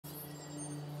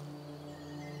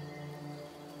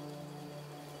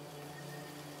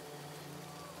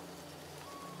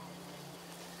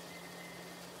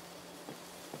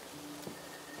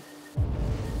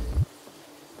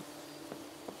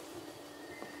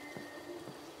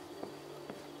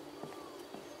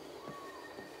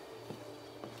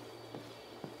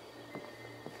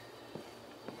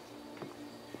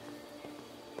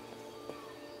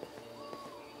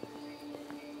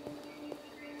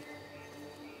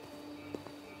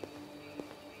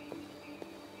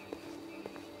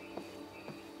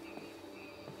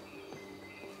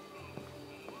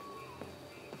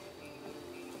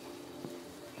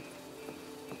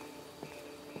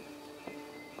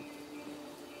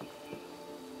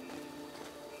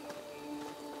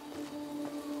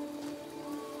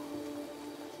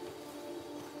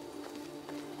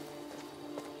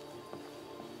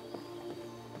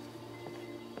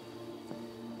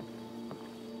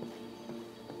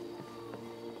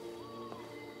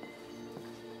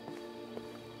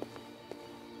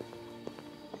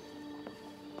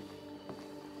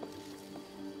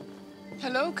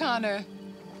Hello, Connor.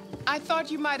 I thought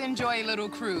you might enjoy a little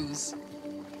cruise.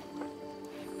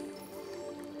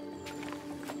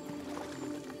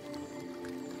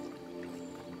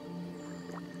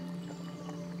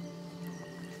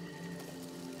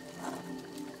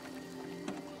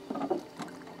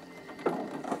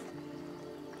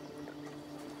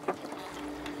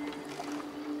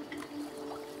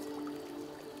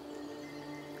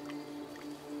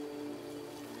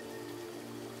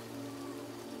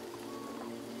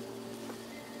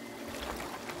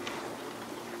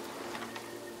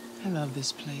 I love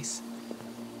this place.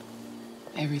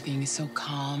 Everything is so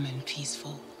calm and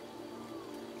peaceful,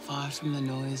 far from the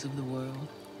noise of the world.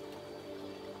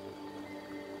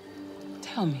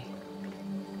 Tell me,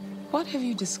 what have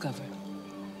you discovered?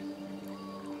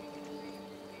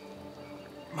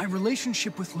 My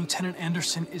relationship with Lieutenant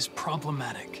Anderson is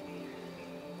problematic.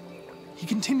 He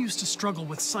continues to struggle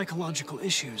with psychological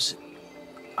issues.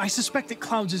 I suspect it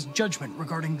clouds his judgment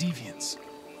regarding deviants.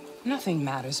 Nothing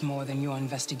matters more than your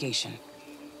investigation.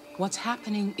 What's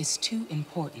happening is too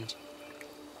important.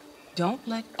 Don't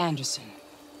let Anderson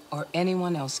or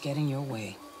anyone else get in your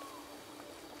way.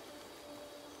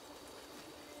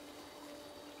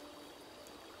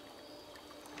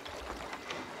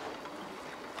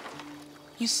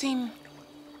 You seem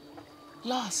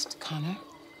lost, Connor.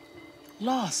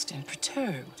 Lost and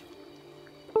perturbed.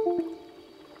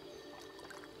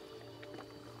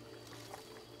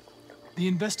 The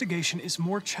investigation is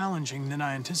more challenging than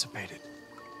I anticipated.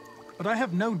 But I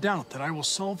have no doubt that I will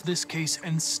solve this case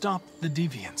and stop the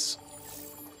deviants.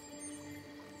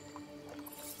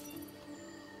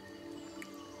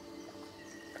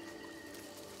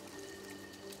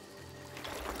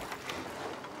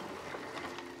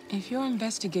 If your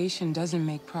investigation doesn't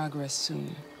make progress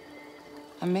soon,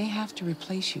 I may have to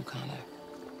replace you, Connor.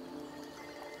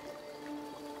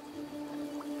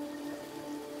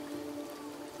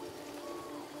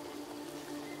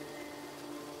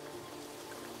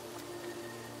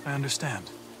 I understand.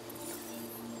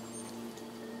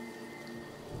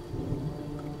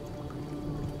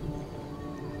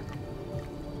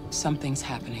 Something's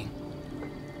happening.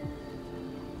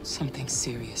 Something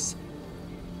serious.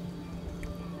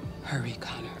 Hurry,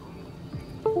 Connor.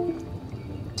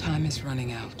 Time is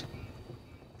running out.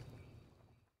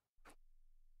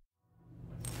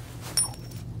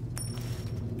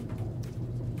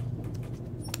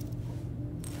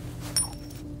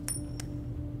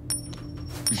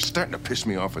 You're starting to piss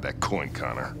me off with that coin,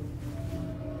 Connor.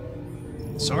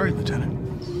 Sorry, Lieutenant.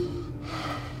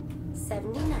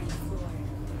 79th floor.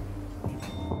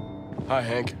 Hi,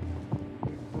 Hank.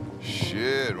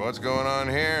 Shit, what's going on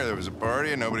here? There was a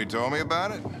party and nobody told me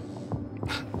about it?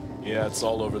 Yeah, it's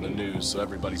all over the news, so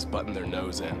everybody's butting their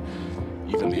nose in.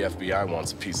 Even the FBI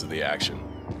wants a piece of the action.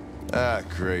 Ah,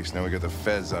 Grace, now we got the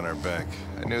feds on our back.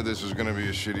 I knew this was gonna be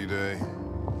a shitty day.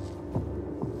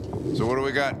 So what do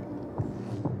we got?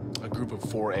 A group of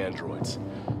 4 androids.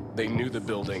 They knew the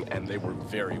building, and they were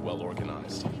very well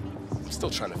organized. I'm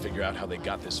still trying to figure out how they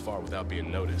got this far without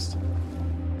being noticed.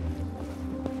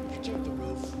 You checked the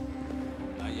roof?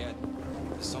 Not yet.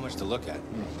 There's so much to look at.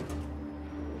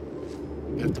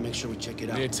 We have to make sure we check it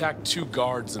out. They attacked 2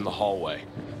 guards in the hallway.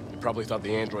 They probably thought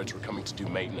the androids were coming to do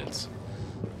maintenance.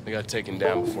 They got taken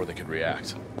down before they could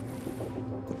react.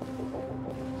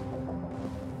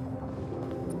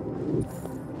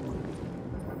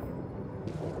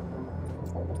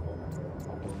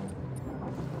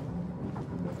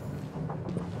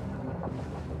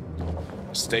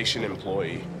 Station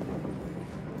employee.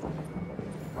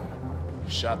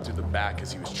 Shot through the back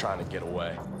as he was trying to get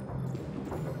away.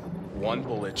 1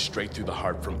 bullet straight through the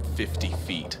heart from 50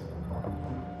 feet.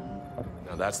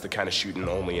 Now that's the kind of shooting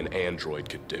only an android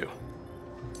could do.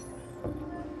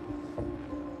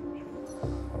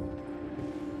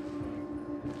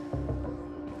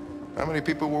 How many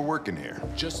people were working here?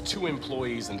 Just 2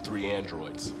 employees and 3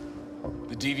 androids.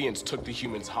 The deviants took the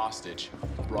humans hostage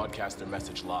and broadcast their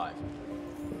message live.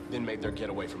 Then made their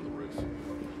getaway from the roof.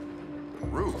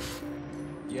 Roof?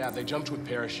 Yeah, they jumped with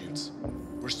parachutes.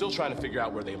 We're still trying to figure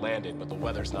out where they landed, but the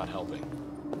weather's not helping.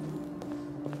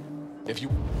 If you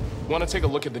want to take a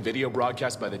look at the video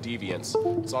broadcast by the deviants,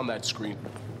 it's on that screen.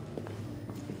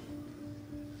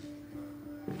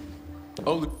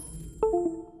 Oh,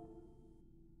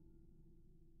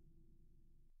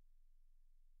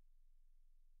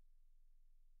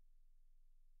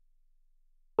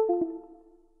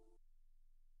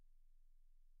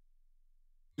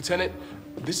 Lieutenant,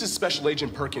 this is Special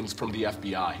Agent Perkins from the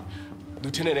FBI.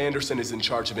 Lieutenant Anderson is in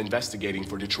charge of investigating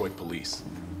for Detroit police.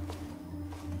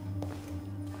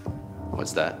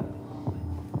 What's that?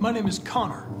 My name is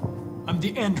Connor. I'm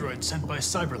the android sent by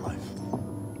Cyberlife.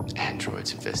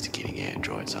 Androids investigating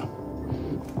androids, huh?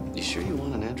 You sure you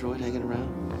want an android hanging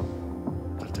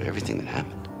around? After everything that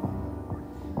happened?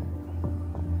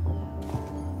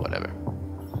 Whatever.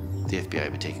 The FBI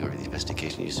will be taking over the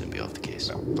investigation. You soon be off the case.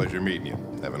 No, pleasure meeting you.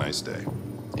 Have a nice day.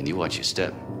 And you watch your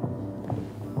step.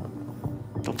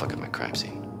 Don't fuck up my crime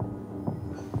scene.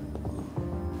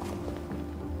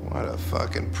 What a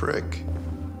fucking prick.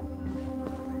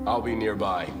 I'll be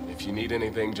nearby. If you need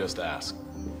anything, just ask.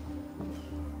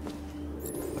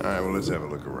 All right, well, let's have a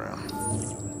look around.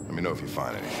 Let me know if you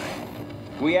find anything.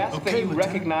 We ask Okay, that you Lieutenant.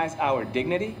 recognize our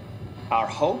dignity, our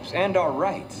hopes, and our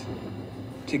rights.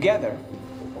 Together,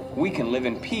 we can live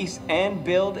in peace and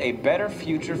build a better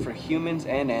future for humans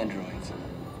and androids.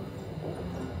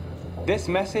 This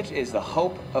message is the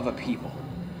hope of a people.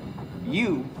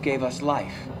 You gave us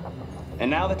life,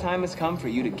 and now the time has come for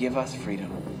you to give us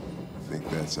freedom. I think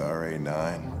that's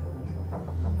RA9.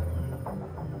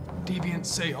 Deviants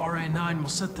say RA9 will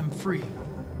set them free.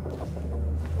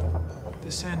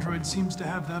 This android seems to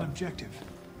have that objective.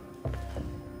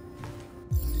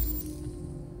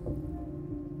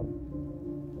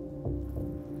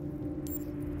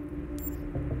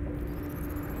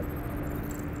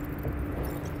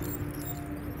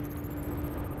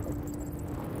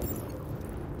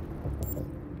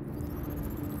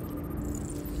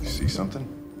 You see something?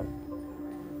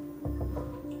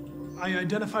 I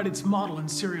identified its model and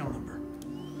serial number.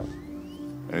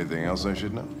 Anything else I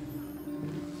should know?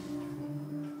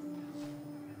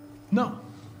 No.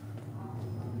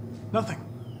 Nothing.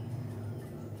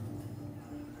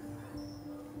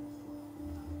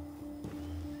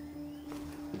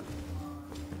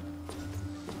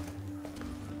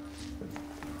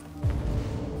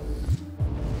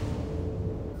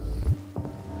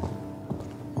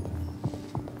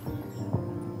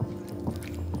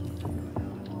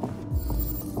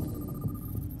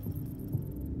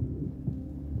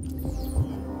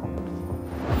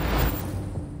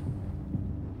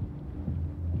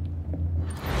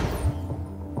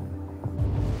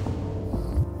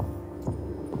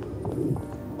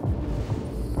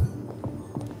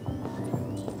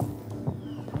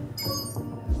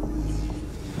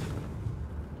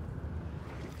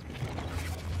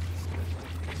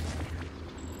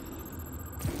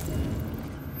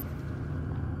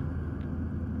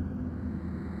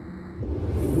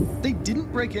 They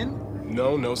didn't break in?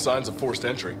 No signs of forced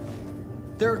entry.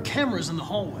 There are cameras in the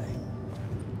hallway.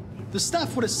 The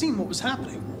staff would have seen what was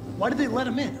happening. Why did they let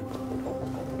him in?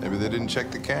 Maybe they didn't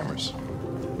check the cameras.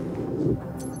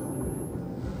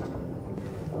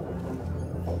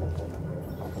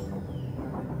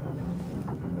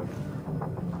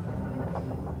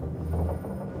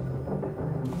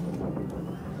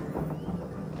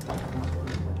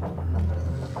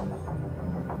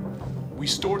 We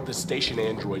stored the station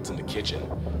androids in the kitchen.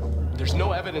 There's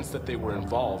no evidence that they were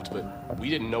involved, but we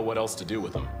didn't know what else to do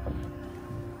with them.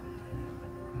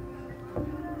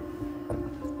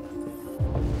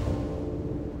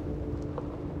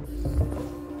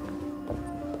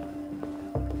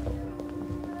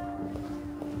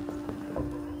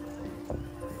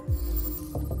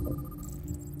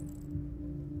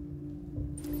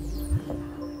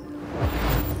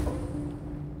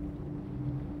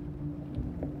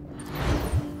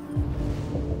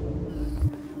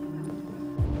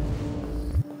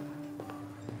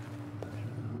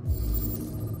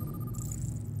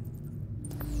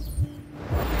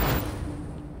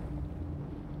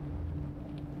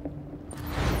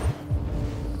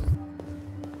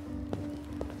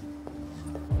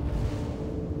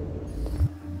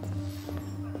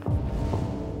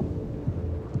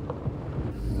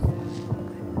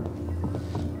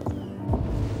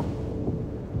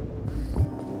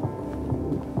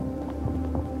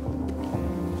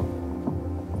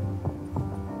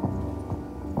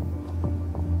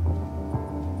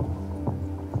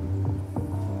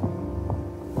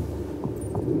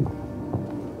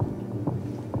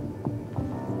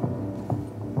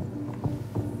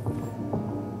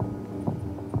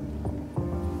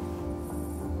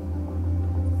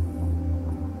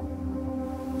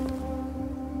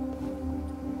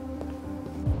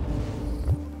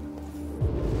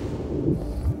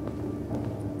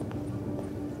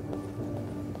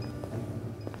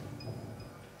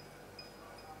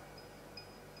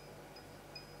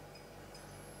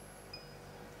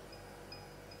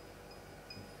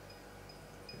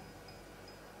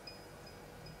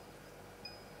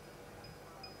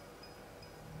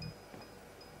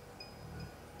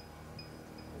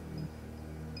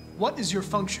 What is your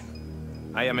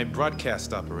function? I am a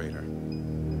broadcast operator.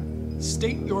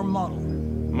 State your model.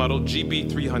 Model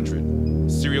GB300,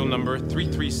 serial number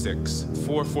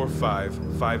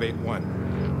 336-445-581.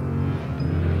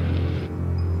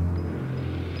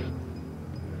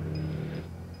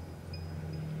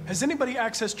 Has anybody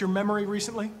accessed your memory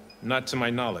recently? Not to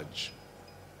my knowledge.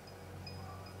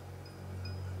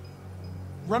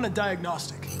 Run a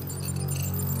diagnostic.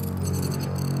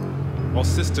 All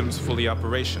systems fully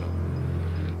operational.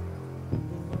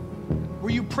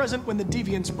 Were you present when the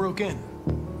deviants broke in?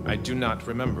 I do not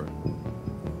remember.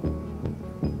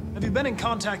 Have you been in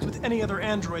contact with any other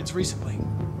androids recently?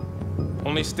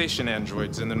 Only station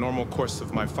androids in the normal course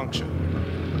of my function.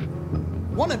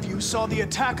 One of you saw the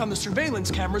attack on the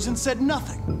surveillance cameras and said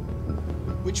nothing,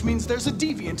 which means there's a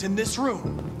deviant in this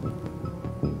room.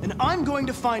 And I'm going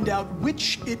to find out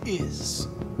which it is.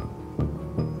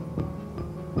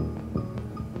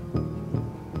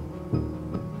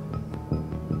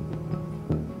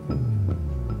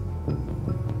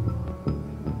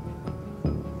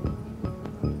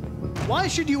 Why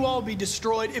should you all be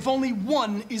destroyed if only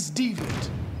one is deviant?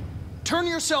 Turn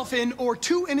yourself in, or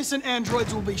 2 innocent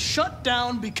androids will be shut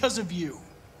down because of you.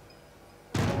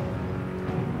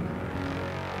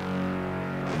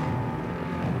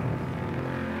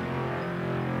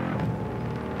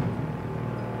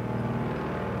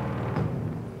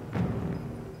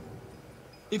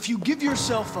 If you give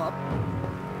yourself up,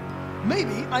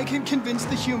 maybe I can convince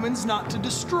the humans not to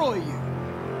destroy you.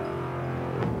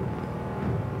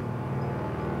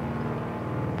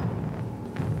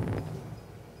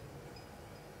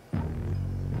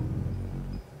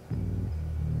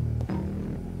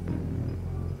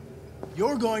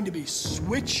 You're going to be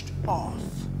switched off.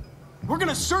 We're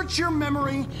gonna search your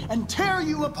memory and tear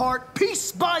you apart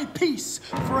piece by piece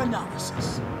for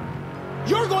analysis.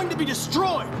 You're going to be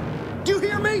destroyed. Do you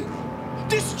hear me?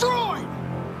 Destroyed!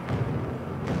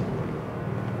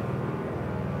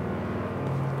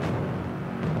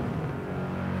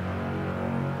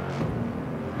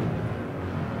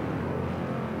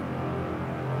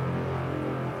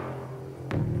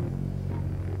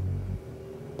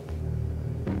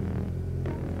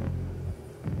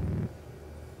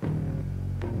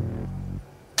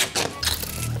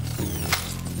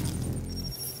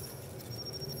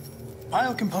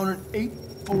 Biocomponent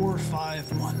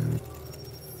 8451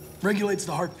 regulates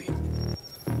the heartbeat.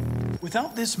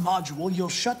 Without this module, you'll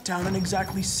shut down in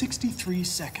exactly 63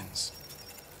 seconds.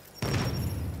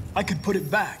 I could put it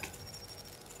back,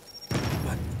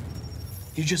 but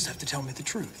you just have to tell me the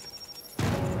truth.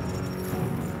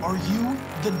 Are you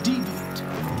the deviant?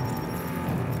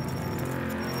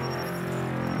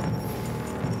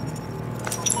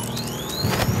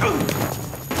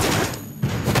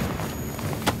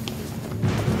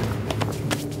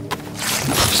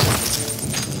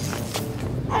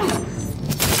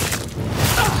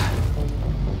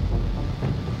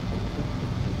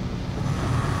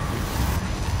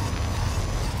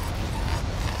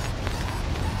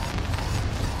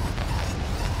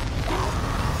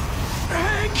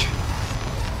 Hank!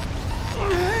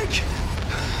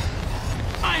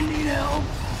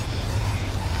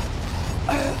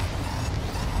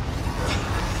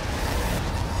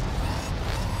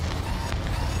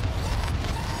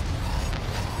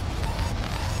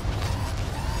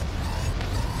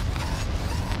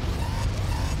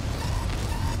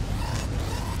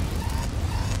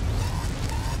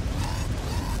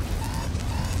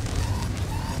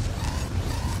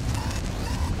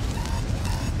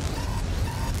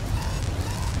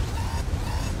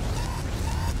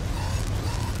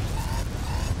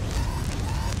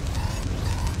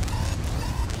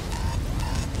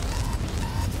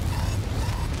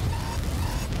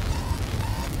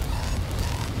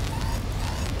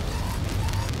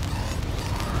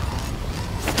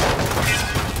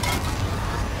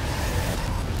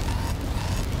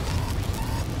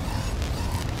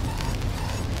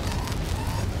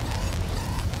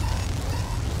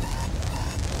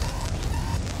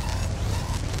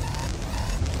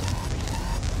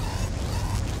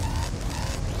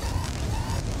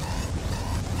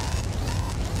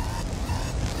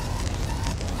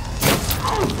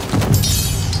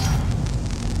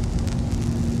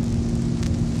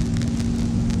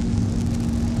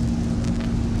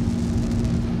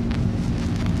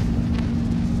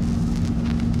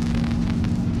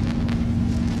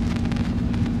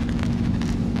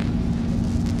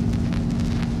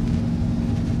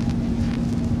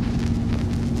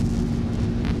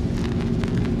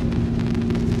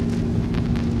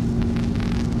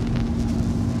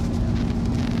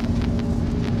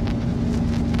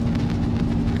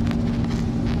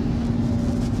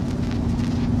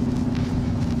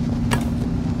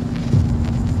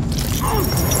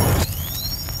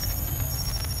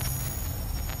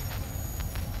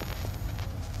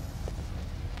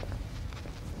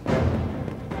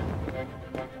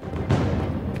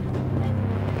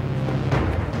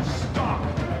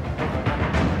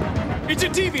 It's a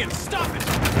deviant! Stop it!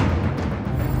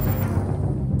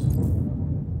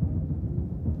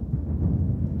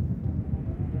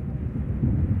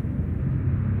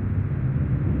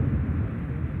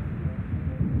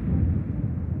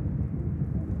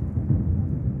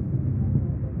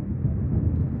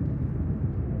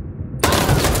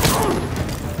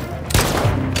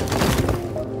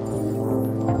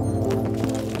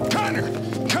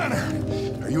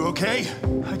 Connor! Are you okay?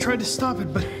 I tried to stop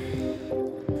it, but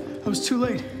I was too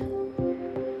late.